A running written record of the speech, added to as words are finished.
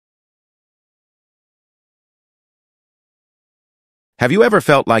Have you ever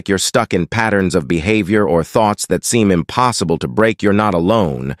felt like you're stuck in patterns of behavior or thoughts that seem impossible to break? You're not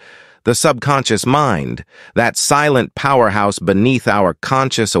alone. The subconscious mind, that silent powerhouse beneath our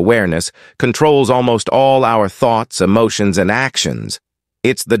conscious awareness, controls almost all our thoughts, emotions, and actions.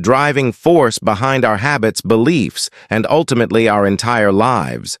 It's the driving force behind our habits, beliefs, and ultimately our entire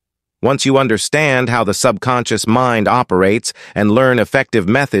lives. Once you understand how the subconscious mind operates and learn effective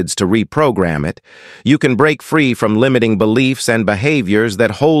methods to reprogram it, you can break free from limiting beliefs and behaviors that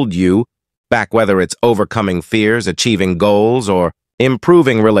hold you back, whether it's overcoming fears, achieving goals, or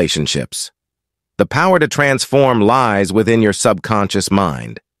improving relationships. The power to transform lies within your subconscious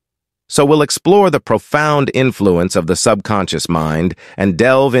mind. So we'll explore the profound influence of the subconscious mind and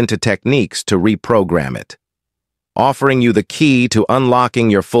delve into techniques to reprogram it, offering you the key to unlocking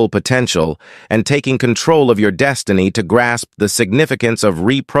your full potential and taking control of your destiny. To grasp the significance of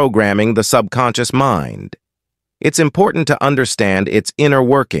reprogramming the subconscious mind, it's important to understand its inner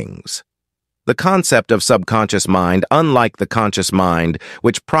workings. The concept of subconscious mind, unlike the conscious mind,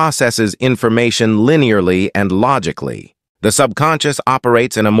 which processes information linearly and logically, the subconscious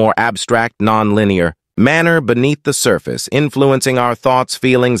operates in a more abstract, non-linear manner beneath the surface, influencing our thoughts,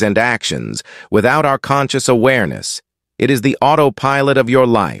 feelings, and actions without our conscious awareness. It is the autopilot of your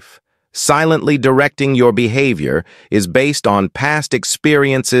life. Silently directing your behavior is based on past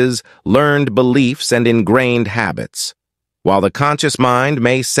experiences, learned beliefs, and ingrained habits. While the conscious mind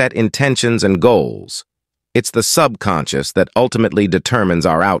may set intentions and goals, it's the subconscious that ultimately determines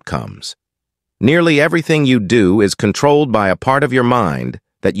our outcomes. Nearly everything you do is controlled by a part of your mind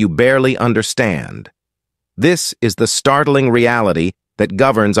that you barely understand. This is the startling reality that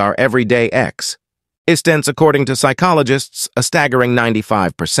governs our everyday existence. According to psychologists, a staggering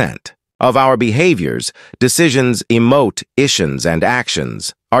 95% of our behaviors, decisions, emotions, and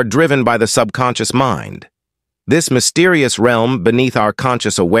actions are driven by the subconscious mind. This mysterious realm beneath our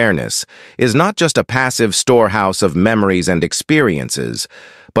conscious awareness is not just a passive storehouse of memories and experiences,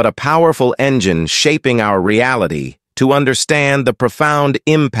 but a powerful engine shaping our reality. To understand the profound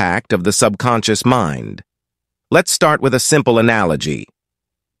impact of the subconscious mind, let's start with a simple analogy.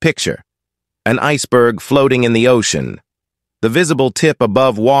 Picture an iceberg floating in the ocean. The visible tip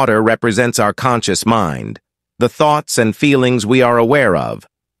above water represents our conscious mind, the thoughts and feelings we are aware of.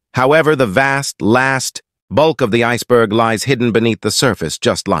 However, the vast bulk of the iceberg lies hidden beneath the surface,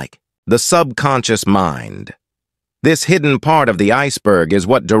 just like the subconscious mind. This hidden part of the iceberg is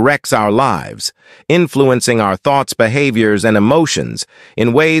what directs our lives, influencing our thoughts, behaviors, and emotions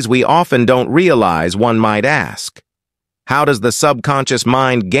in ways we often don't realize. One might ask, how does the subconscious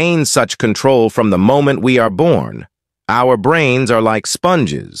mind gain such control? From the moment we are born, our brains are like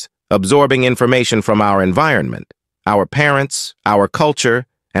sponges, absorbing information from our environment, our parents, our culture,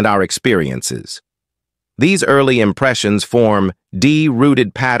 and our experiences. These early impressions form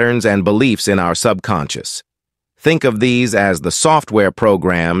deep-rooted patterns and beliefs in our subconscious. Think of these as the software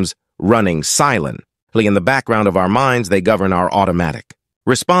programs running silently in the background of our minds. They govern our automatic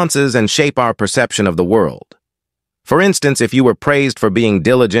responses and shape our perception of the world. For instance, if you were praised for being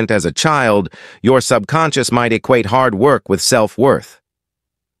diligent as a child, your subconscious might equate hard work with self-worth.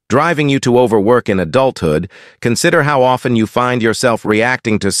 Driving you to overwork in adulthood, consider how often you find yourself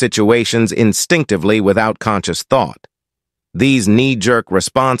reacting to situations instinctively without conscious thought. These knee-jerk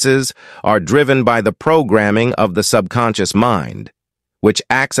responses are driven by the programming of the subconscious mind, which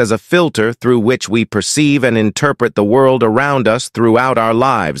acts as a filter through which we perceive and interpret the world around us. Throughout our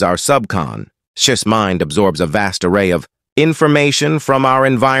lives, our subconscious mind absorbs a vast array of information from our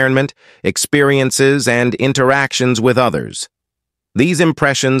environment, experiences, and interactions with others. These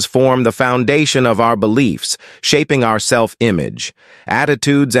impressions form the foundation of our beliefs, shaping our self-image,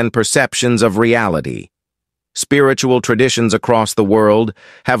 attitudes, and perceptions of reality. Spiritual traditions across the world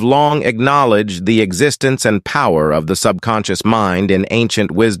have long acknowledged the existence and power of the subconscious mind in ancient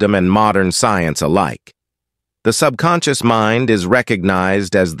wisdom and modern science alike. The subconscious mind is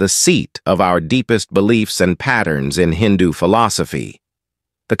recognized as the seat of our deepest beliefs and patterns in Hindu philosophy.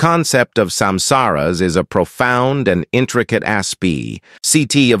 The concept of samsaras is a profound and intricate aspect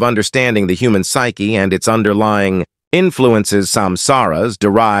of understanding the human psyche and its underlying influences. Samsaras,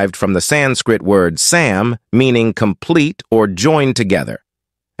 derived from the Sanskrit word sam, meaning complete or joined together,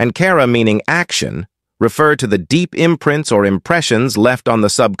 and kara, meaning action, refer to the deep imprints or impressions left on the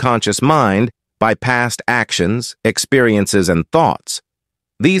subconscious mind by past actions, experiences, and thoughts.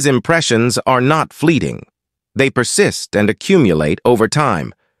 These impressions are not fleeting. They persist and accumulate over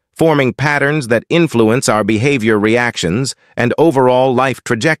time, forming patterns that influence our behavior, reactions, and overall life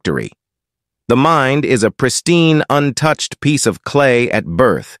trajectory. The mind is a pristine, untouched piece of clay at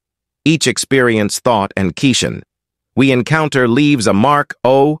birth. Each experience, thought, and action we encounter leaves a mark,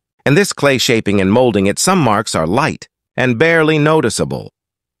 and this clay shaping and molding it, some marks are light and barely noticeable,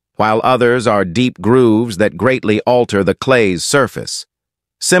 while others are deep grooves that greatly alter the clay's surface.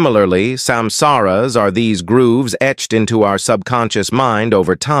 Similarly, samsaras are these grooves etched into our subconscious mind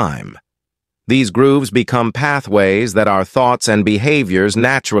over time. These grooves become pathways that our thoughts and behaviors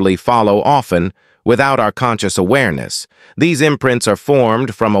naturally follow, often without our conscious awareness. These imprints are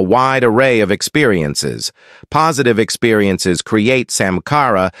formed from a wide array of experiences. Positive experiences create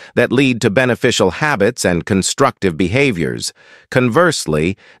samskara that lead to beneficial habits and constructive behaviors.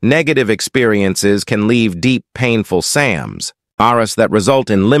 Conversely, negative experiences can leave deep, painful samskaras that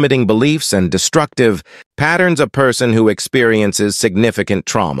result in limiting beliefs and destructive patterns. A person who experiences significant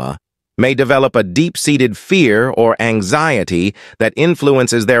trauma may develop a deep-seated fear or anxiety that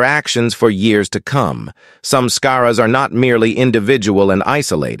influences their actions for years to come. Samskaras are not merely individual and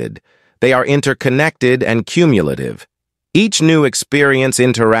isolated. They are interconnected and cumulative. Each new experience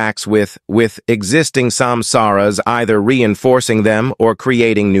interacts with existing samsaras, either reinforcing them or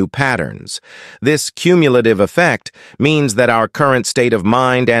creating new patterns. This cumulative effect means that our current state of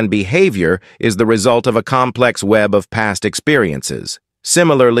mind and behavior is the result of a complex web of past experiences.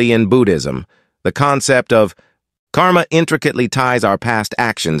 Similarly, in Buddhism, the concept of karma intricately ties our past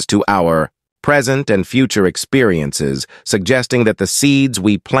actions to our present and future experiences, suggesting that the seeds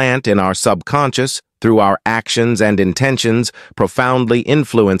we plant in our subconscious through our actions and intentions profoundly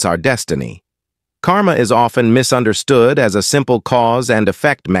influence our destiny. Karma is often misunderstood as a simple cause and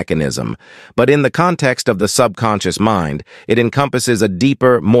effect mechanism, but in the context of the subconscious mind, it encompasses a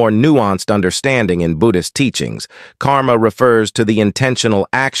deeper, more nuanced understanding in Buddhist teachings. Karma refers to the intentional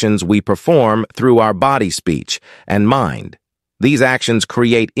actions we perform through our body, speech, and mind. These actions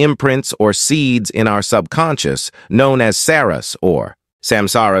create imprints or seeds in our subconscious, known as saras or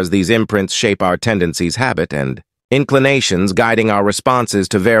samsaras. These imprints shape our tendencies, habit, and inclinations, guiding our responses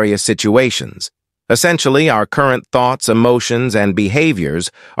to various situations. Essentially, our current thoughts, emotions, and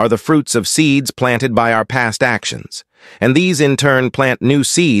behaviors are the fruits of seeds planted by our past actions, and these in turn plant new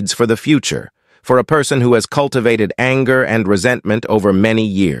seeds for the future, for a person who has cultivated anger and resentment over many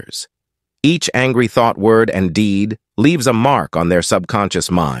years. Each angry thought, word, and deed leaves a mark on their subconscious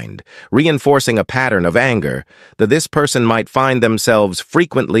mind, reinforcing a pattern of anger that this person might find themselves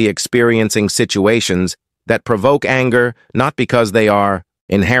frequently experiencing situations that provoke anger, not because they are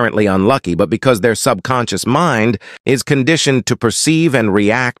inherently unlucky, but because their subconscious mind is conditioned to perceive and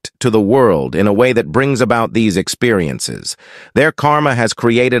react to the world in a way that brings about these experiences. Their karma has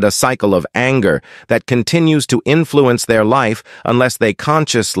created a cycle of anger that continues to influence their life unless they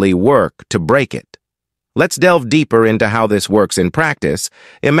consciously work to break it. Let's delve deeper into how this works in practice.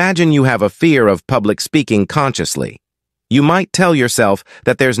 Imagine you have a fear of public speaking consciously. You might tell yourself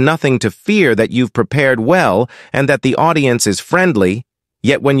that there's nothing to fear, that you've prepared well, and that the audience is friendly.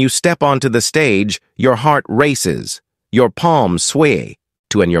 Yet when you step onto the stage, your heart races, your palms sway,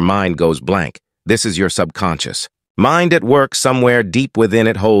 and your mind goes blank. This is your subconscious mind at work. Somewhere deep within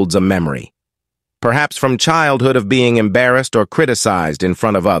it holds a memory, perhaps from childhood, of being embarrassed or criticized in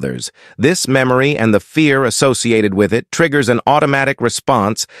front of others. This memory and the fear associated with it triggers an automatic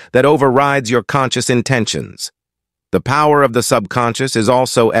response that overrides your conscious intentions. The power of the subconscious is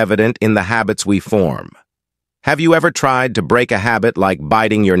also evident in the habits we form. Have you ever tried to break a habit like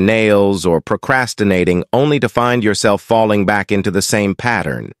biting your nails or procrastinating, only to find yourself falling back into the same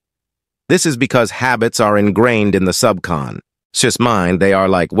pattern? This is because habits are ingrained in the subconscious mind. They are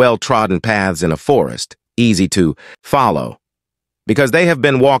like well-trodden paths in a forest, easy to follow. Because they have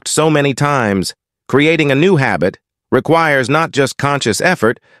been walked so many times, creating a new habit requires not just conscious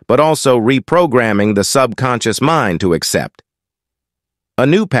effort, but also reprogramming the subconscious mind to accept a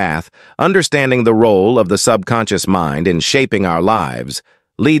new path. Understanding the role of the subconscious mind in shaping our lives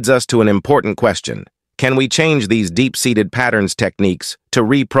leads us to an important question. Can we change these deep-seated patterns techniques to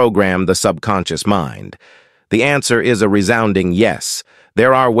reprogram the subconscious mind? The answer is a resounding yes.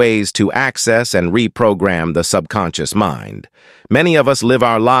 There are ways to access and reprogram the subconscious mind. Many of us live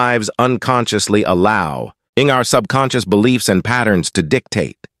our lives unconsciously, allowing our subconscious beliefs and patterns to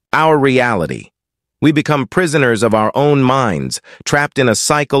dictate our reality. We become prisoners of our own minds, trapped in a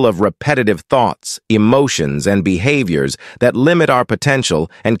cycle of repetitive thoughts, emotions, and behaviors that limit our potential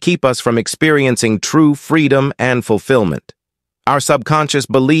and keep us from experiencing true freedom and fulfillment. Our subconscious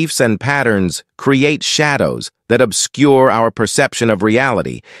beliefs and patterns create shadows that obscure our perception of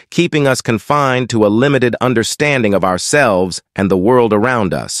reality, keeping us confined to a limited understanding of ourselves and the world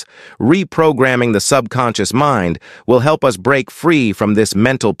around us. Reprogramming the subconscious mind will help us break free from this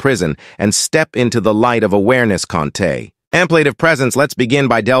mental prison and step into the light of awareness. Contemplative presence. Let's begin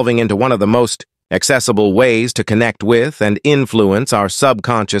by delving into one of the most accessible ways to connect with and influence our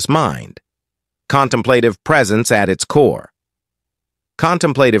subconscious mind. Contemplative presence at its core.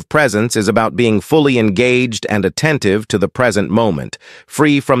 Contemplative presence is about being fully engaged and attentive to the present moment,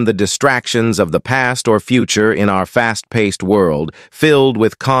 free from the distractions of the past or future in our fast-paced world, filled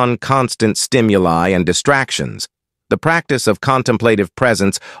with constant stimuli and distractions. The practice of contemplative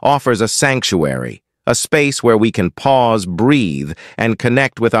presence offers a sanctuary, a space where we can pause, breathe, and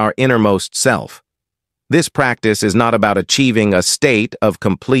connect with our innermost self. This practice is not about achieving a state of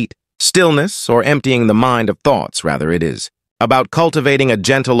complete stillness or emptying the mind of thoughts. Rather, it is about cultivating a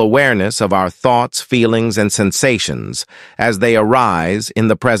gentle awareness of our thoughts, feelings, and sensations as they arise in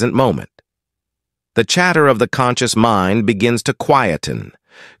the present moment. The chatter of the conscious mind begins to quieten,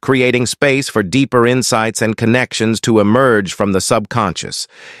 creating space for deeper insights and connections to emerge from the subconscious.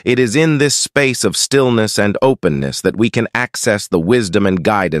 It is in this space of stillness and openness that we can access the wisdom and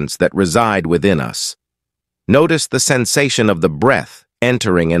guidance that reside within us. Notice the sensation of the breath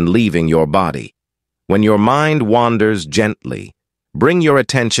entering and leaving your body. When your mind wanders gently, bring your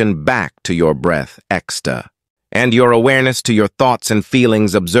attention back to your breath, and your awareness to your thoughts and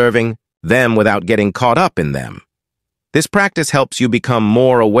feelings, observing them without getting caught up in them. This practice helps you become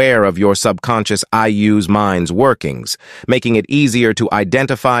more aware of your subconscious mind's workings, making it easier to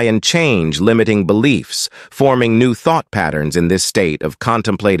identify and change limiting beliefs, forming new thought patterns in this state of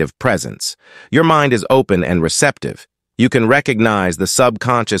contemplative presence. Your mind is open and receptive. You can recognize the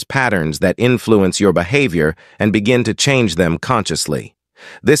subconscious patterns that influence your behavior and begin to change them consciously.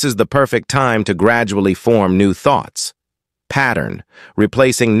 This is the perfect time to gradually form new thoughts. Pattern,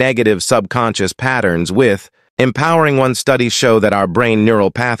 replacing negative subconscious patterns with empowering one. Studies show that our brain neural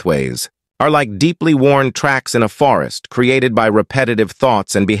pathways are like deeply worn tracks in a forest created by repetitive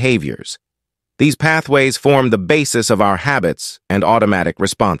thoughts and behaviors. These pathways form the basis of our habits and automatic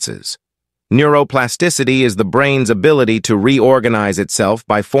responses. Neuroplasticity is the brain's ability to reorganize itself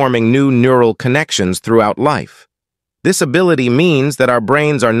by forming new neural connections throughout life. This ability means that our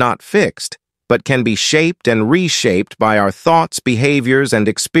brains are not fixed, but can be shaped and reshaped by our thoughts, behaviors, and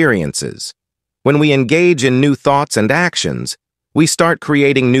experiences. When we engage in new thoughts and actions, we start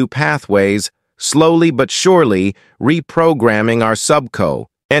creating new pathways, slowly but surely reprogramming our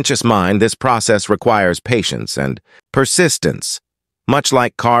subconscious mind. This process requires patience and persistence, much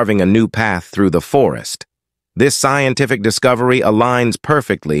like carving a new path through the forest. This scientific discovery aligns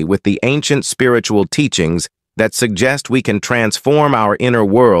perfectly with the ancient spiritual teachings that suggest we can transform our inner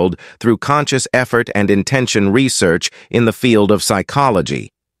world through conscious effort and intention. Research in the field of psychology,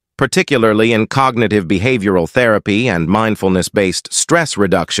 particularly in cognitive behavioral therapy and mindfulness-based stress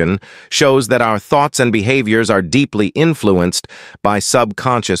reduction, shows that our thoughts and behaviors are deeply influenced by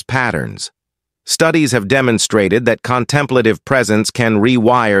subconscious patterns. Studies have demonstrated that contemplative presence can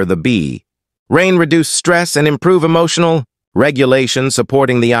rewire the brain, reduce stress, and improve emotional regulation,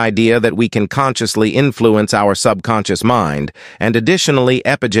 supporting the idea that we can consciously influence our subconscious mind. And additionally,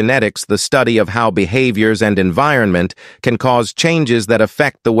 epigenetics, the study of how behaviors and environment can cause changes that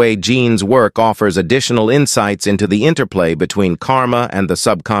affect the way genes work, offers additional insights into the interplay between karma and the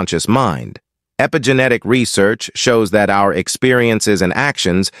subconscious mind. Epigenetic research shows that our experiences and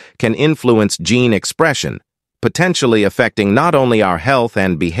actions can influence gene expression, potentially affecting not only our health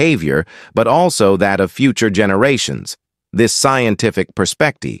and behavior, but also that of future generations. This scientific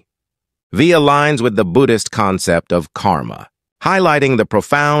perspective aligns with the Buddhist concept of karma, highlighting the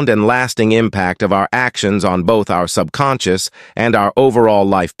profound and lasting impact of our actions on both our subconscious and our overall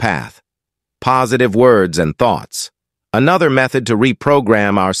life path. Positive words and thoughts. Another method to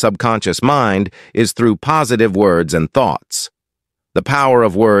reprogram our subconscious mind is through positive words and thoughts. The power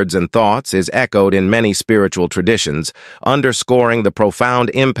of words and thoughts is echoed in many spiritual traditions, underscoring the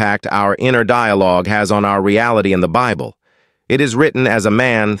profound impact our inner dialogue has on our reality in the Bible. It is written, "As a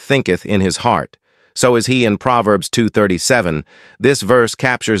man thinketh in his heart, so is he," in Proverbs 2:37. This verse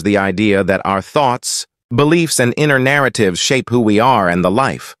captures the idea that our thoughts, beliefs, and inner narratives shape who we are and the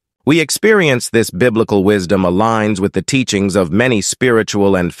life we experience. This biblical wisdom aligns with the teachings of many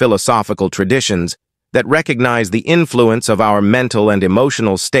spiritual and philosophical traditions that recognize the influence of our mental and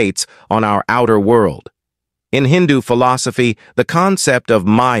emotional states on our outer world. In Hindu philosophy, the concept of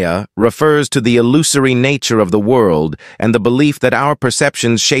Maya refers to the illusory nature of the world and the belief that our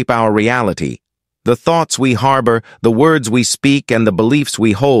perceptions shape our reality. The thoughts we harbor, the words we speak, and the beliefs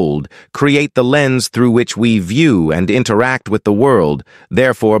we hold create the lens through which we view and interact with the world.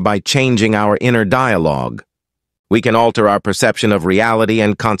 Therefore, by changing our inner dialogue, we can alter our perception of reality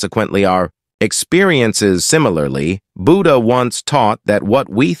and consequently our Experiences similarly, Buddha once taught that what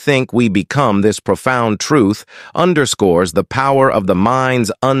we think we become. This profound truth underscores the power of the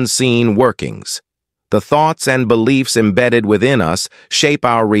mind's unseen workings. The thoughts and beliefs embedded within us shape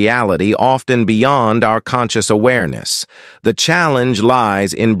our reality often beyond our conscious awareness. The challenge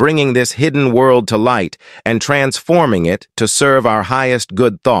lies in bringing this hidden world to light and transforming it to serve our highest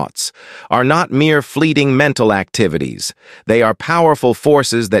good. Thoughts are not mere fleeting mental activities. They are powerful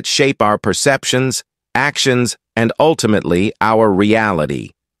forces that shape our perceptions, actions, and ultimately our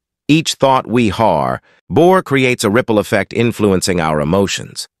reality. Each thought we harbor creates a ripple effect influencing our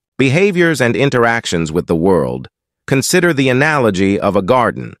emotions, behaviors, and interactions with the world. Consider the analogy of a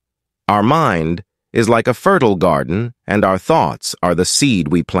garden. Our mind is like a fertile garden, and our thoughts are the seed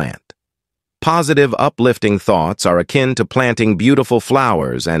we plant. Positive, uplifting thoughts are akin to planting beautiful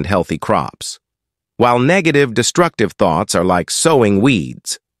flowers and healthy crops, while negative, destructive thoughts are like sowing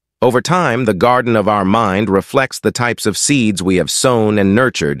weeds. Over time, the garden of our mind reflects the types of seeds we have sown and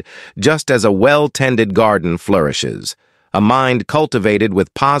nurtured, just as a well-tended garden flourishes. A mind cultivated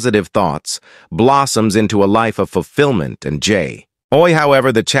with positive thoughts blossoms into a life of fulfillment and joy.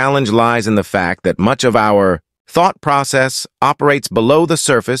 However, the challenge lies in the fact that much of our thought process operates below the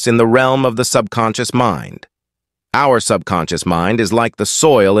surface in the realm of the subconscious mind. Our subconscious mind is like the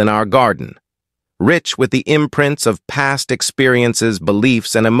soil in our garden, rich with the imprints of past experiences,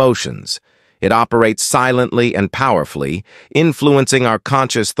 beliefs, and emotions. It operates silently and powerfully, influencing our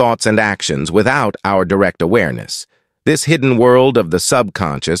conscious thoughts and actions without our direct awareness. This hidden world of the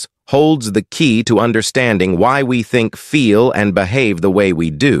subconscious holds the key to understanding why we think, feel, and behave the way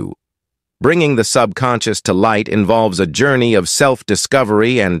we do. Bringing the subconscious to light involves a journey of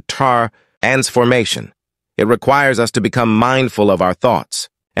self-discovery and transformation. It requires us to become mindful of our thoughts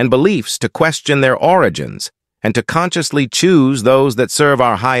and beliefs, to question their origins, and to consciously choose those that serve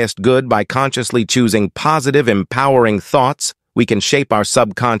our highest good. By consciously choosing positive, empowering thoughts, we can shape our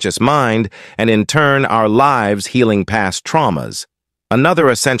subconscious mind and, in turn, our lives, healing past traumas. Another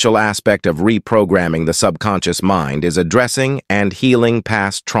essential aspect of reprogramming the subconscious mind is addressing and healing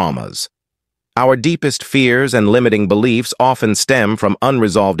past traumas. Our deepest fears and limiting beliefs often stem from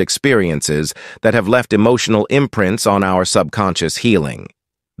unresolved experiences that have left emotional imprints on our subconscious. Healing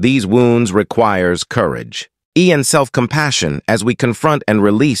these wounds requires courage and self-compassion as we confront and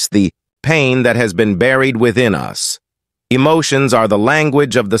release the pain that has been buried within us. Emotions are the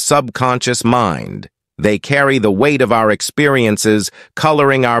language of the subconscious mind. They carry the weight of our experiences,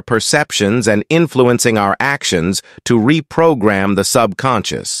 coloring our perceptions and influencing our actions. To reprogram the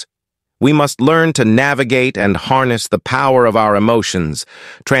subconscious, we must learn to navigate and harness the power of our emotions,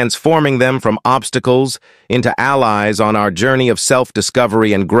 transforming them from obstacles into allies on our journey of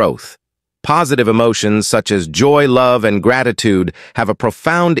self-discovery and growth. Positive emotions such as joy, love, and gratitude have a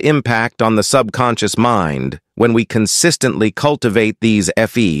profound impact on the subconscious mind. When we consistently cultivate these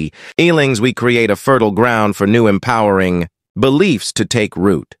feelings, we create a fertile ground for new empowering beliefs to take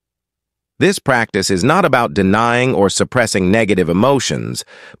root. This practice is not about denying or suppressing negative emotions,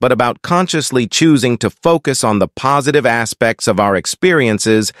 but about consciously choosing to focus on the positive aspects of our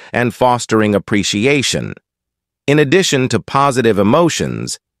experiences and fostering appreciation. In addition to positive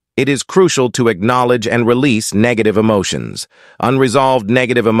emotions, it is crucial to acknowledge and release negative emotions. Unresolved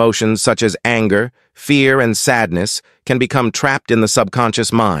negative emotions such as anger, fear, and sadness can become trapped in the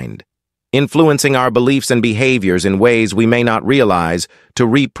subconscious mind, influencing our beliefs and behaviors in ways we may not realize. To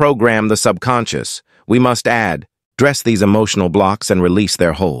reprogram the subconscious, we must address these emotional blocks and release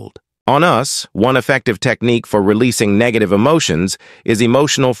their hold on us. One effective technique for releasing negative emotions is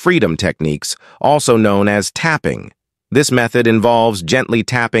emotional freedom techniques, also known as tapping. This method involves gently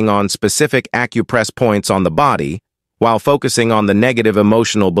tapping on specific acupressure points on the body while focusing on the negative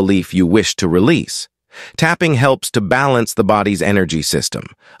emotional belief you wish to release. Tapping helps to balance the body's energy system,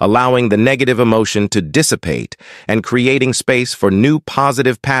 allowing the negative emotion to dissipate and creating space for new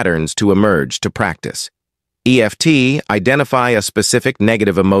positive patterns to emerge. To practice EFT, identify a specific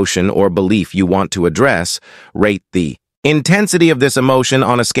negative emotion or belief you want to address. Rate the intensity of this emotion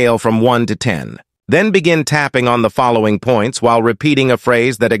on a scale from 1 to 10. Then begin tapping on the following points while repeating a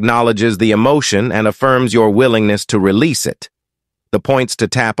phrase that acknowledges the emotion and affirms your willingness to release it. The points to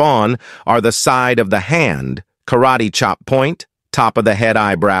tap on are the side of the hand, karate chop point, top of the head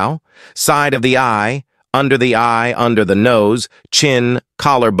eyebrow, side of the eye, under the nose, chin,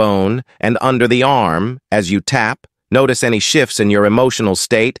 collarbone, and under the arm. As you tap, notice any shifts in your emotional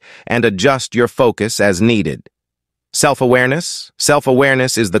state and adjust your focus as needed. Self-awareness.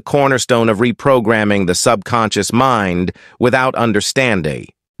 Self-awareness is the cornerstone of reprogramming the subconscious mind. Without understanding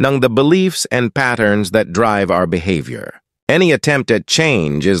the beliefs and patterns that drive our behavior, Any attempt at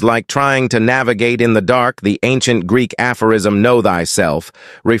change is like trying to navigate in the dark. The ancient Greek aphorism, "Know thyself,"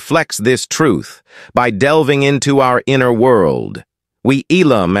 reflects this truth. By delving into our inner world, we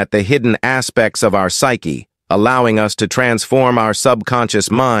elim at the hidden aspects of our psyche, allowing us to transform our subconscious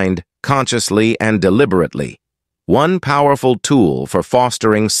mind consciously and deliberately. One powerful tool for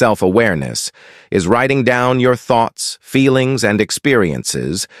fostering self-awareness is writing down your thoughts, feelings, and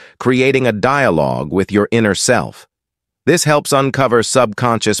experiences, creating a dialogue with your inner self. This helps uncover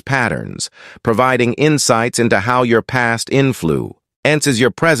subconscious patterns, providing insights into how your past influences your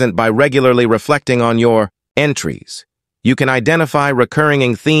present. By regularly reflecting on your entries, you can identify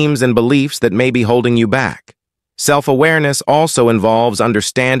recurring themes and beliefs that may be holding you back. Self-awareness also involves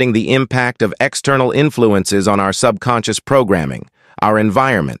understanding the impact of external influences on our subconscious programming, our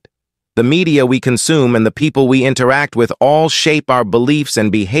environment. The media we consume and the people we interact with all shape our beliefs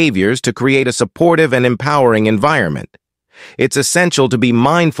and behaviors to create a supportive and empowering environment. It's essential to be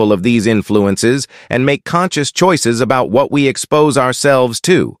mindful of these influences and make conscious choices about what we expose ourselves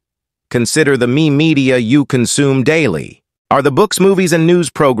to. Consider the media you consume daily. Are the books, movies, and news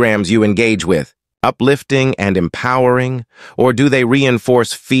programs you engage with uplifting and empowering, or do they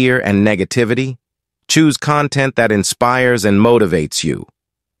reinforce fear and negativity? Choose content that inspires and motivates you.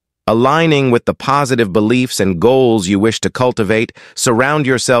 Aligning with the positive beliefs and goals you wish to cultivate, surround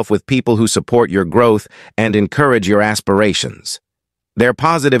yourself with people who support your growth and encourage your aspirations. Their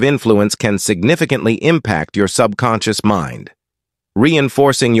positive influence can significantly impact your subconscious mind,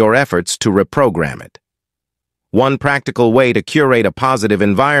 reinforcing your efforts to reprogram it. One practical way to curate a positive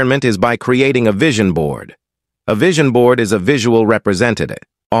environment is by creating a vision board. A vision board is a visual representative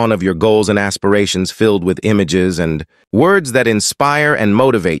of your goals and aspirations, filled with images and words that inspire and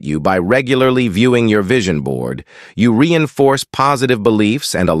motivate you. By regularly viewing your vision board, you reinforce positive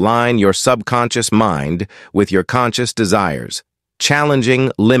beliefs and align your subconscious mind with your conscious desires,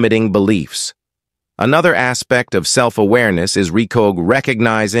 challenging limiting beliefs. Another aspect of self-awareness is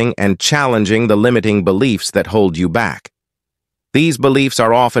recognizing and challenging the limiting beliefs that hold you back. These beliefs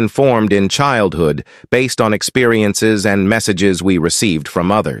are often formed in childhood based on experiences and messages we received from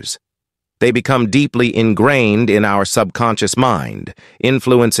others. They become deeply ingrained in our subconscious mind,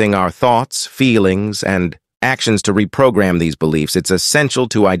 influencing our thoughts, feelings, and actions. To reprogram these beliefs, it's essential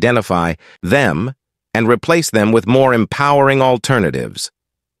to identify them and replace them with more empowering alternatives.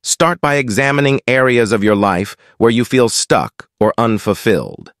 Start by examining areas of your life where you feel stuck or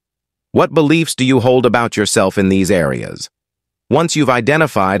unfulfilled. What beliefs do you hold about yourself in these areas? Once you've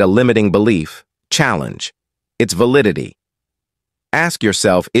identified a limiting belief, challenge its validity. Ask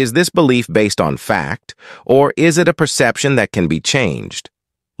yourself, is this belief based on fact, or is it a perception that can be changed?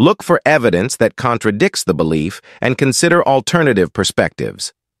 Look for evidence that contradicts the belief and consider alternative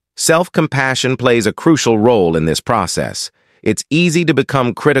perspectives. Self-compassion plays a crucial role in this process. It's easy to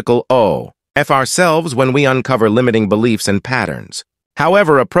become critical of ourselves when we uncover limiting beliefs and patterns.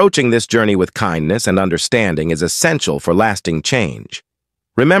 However, approaching this journey with kindness and understanding is essential for lasting change.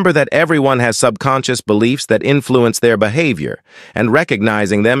 Remember that everyone has subconscious beliefs that influence their behavior, and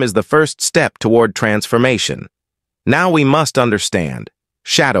recognizing them is the first step toward transformation. Now we must understand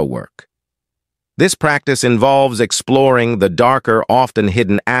shadow work. This practice involves exploring the darker, often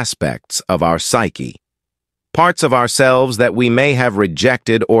hidden aspects of our psyche, parts of ourselves that we may have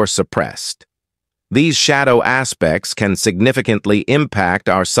rejected or suppressed. These shadow aspects can significantly impact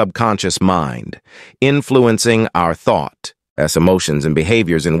our subconscious mind, influencing our thought, emotions, and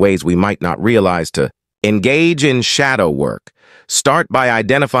behaviors in ways we might not realize. To engage in shadow work, start by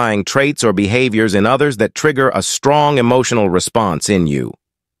identifying traits or behaviors in others that trigger a strong emotional response in you.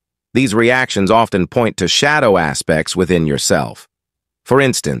 These reactions often point to shadow aspects within yourself. For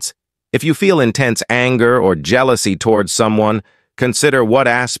instance, if you feel intense anger or jealousy towards someone, consider what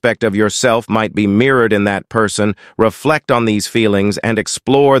aspect of yourself might be mirrored in that person. Reflect on these feelings and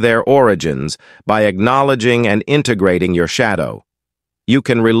explore their origins by acknowledging and integrating your shadow. You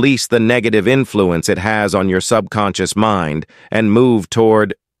can release the negative influence it has on your subconscious mind and move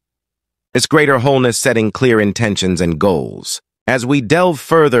toward its greater wholeness, setting clear intentions and goals. As we delve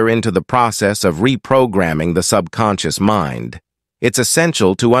further into the process of reprogramming the subconscious mind, it's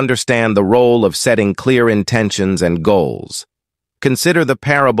essential to understand the role of setting clear intentions and goals. Consider the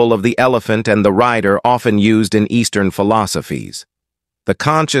parable of the elephant and the rider, often used in Eastern philosophies. The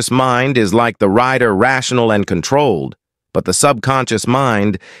conscious mind is like the rider, rational and controlled, but the subconscious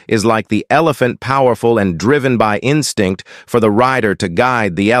mind is like the elephant, powerful and driven by instinct for the rider to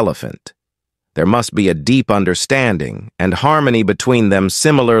guide the elephant. There must be a deep understanding and harmony between them.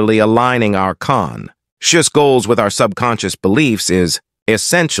 Similarly, aligning our conscious goals with our subconscious beliefs is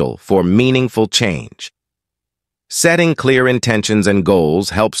essential for meaningful change. Setting clear intentions and goals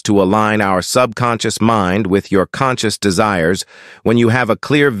helps to align our subconscious mind with your conscious desires when you have a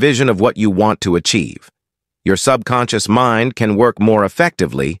clear vision of what you want to achieve. Your subconscious mind can work more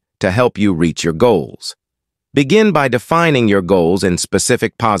effectively to help you reach your goals. Begin by defining your goals in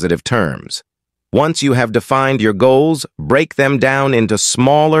specific positive terms. Once you have defined your goals, break them down into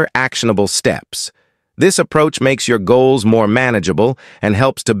smaller, actionable steps. This approach makes your goals more manageable and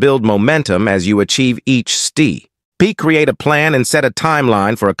helps to build momentum as you achieve each step. Create a plan and set a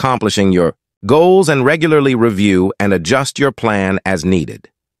timeline for accomplishing your goals and regularly review and adjust your plan as needed.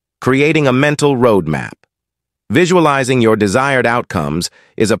 Creating a mental roadmap. Visualizing your desired outcomes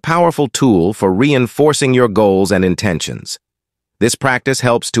is a powerful tool for reinforcing your goals and intentions. This practice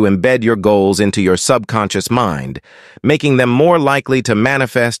helps to embed your goals into your subconscious mind, making them more likely to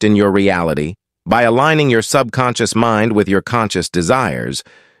manifest in your reality. By aligning your subconscious mind with your conscious desires,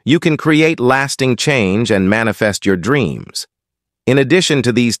 you can create lasting change and manifest your dreams. In addition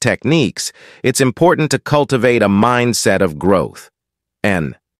to these techniques, it's important to cultivate a mindset of growth.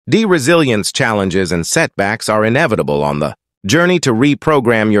 Resilience challenges and setbacks are inevitable on the journey to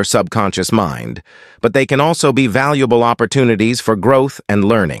reprogram your subconscious mind, but they can also be valuable opportunities for growth and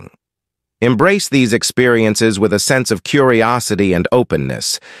learning. Embrace these experiences with a sense of curiosity and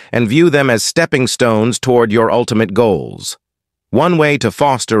openness, and view them as stepping stones toward your ultimate goals. One way to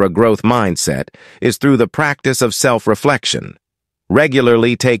foster a growth mindset is through the practice of self-reflection.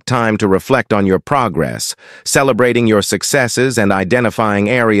 Regularly take time to reflect on your progress, celebrating your successes and identifying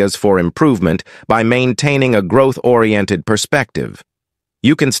areas for improvement by maintaining a growth-oriented perspective.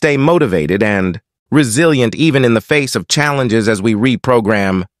 You can stay motivated and resilient even in the face of challenges as we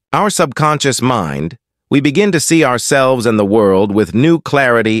reprogram our subconscious mind. We begin to see ourselves and the world with new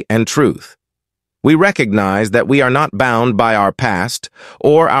clarity and truth. We recognize that we are not bound by our past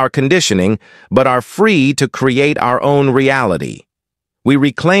or our conditioning, but are free to create our own reality. We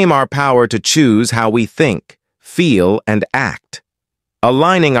reclaim our power to choose how we think, feel, and act,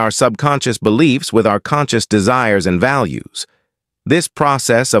 aligning our subconscious beliefs with our conscious desires and values. This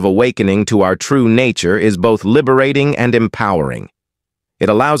process of awakening to our true nature is both liberating and empowering. It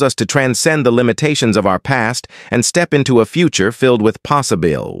allows us to transcend the limitations of our past and step into a future filled with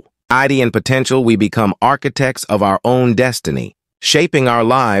possibility and potential. We become architects of our own destiny, shaping our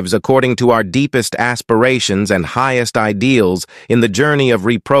lives according to our deepest aspirations and highest ideals in the journey of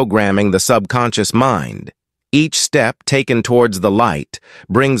reprogramming the subconscious mind. Each step taken towards the light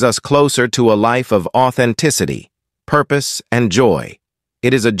brings us closer to a life of authenticity, purpose, and joy.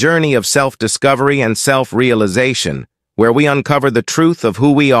 It is a journey of self-discovery and self-realization, where we uncover the truth of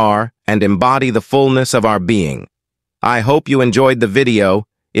who we are and embody the fullness of our being. I hope you enjoyed the video.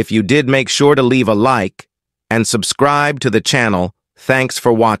 If you did, make sure to leave a like and subscribe to the channel. Thanks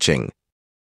for watching.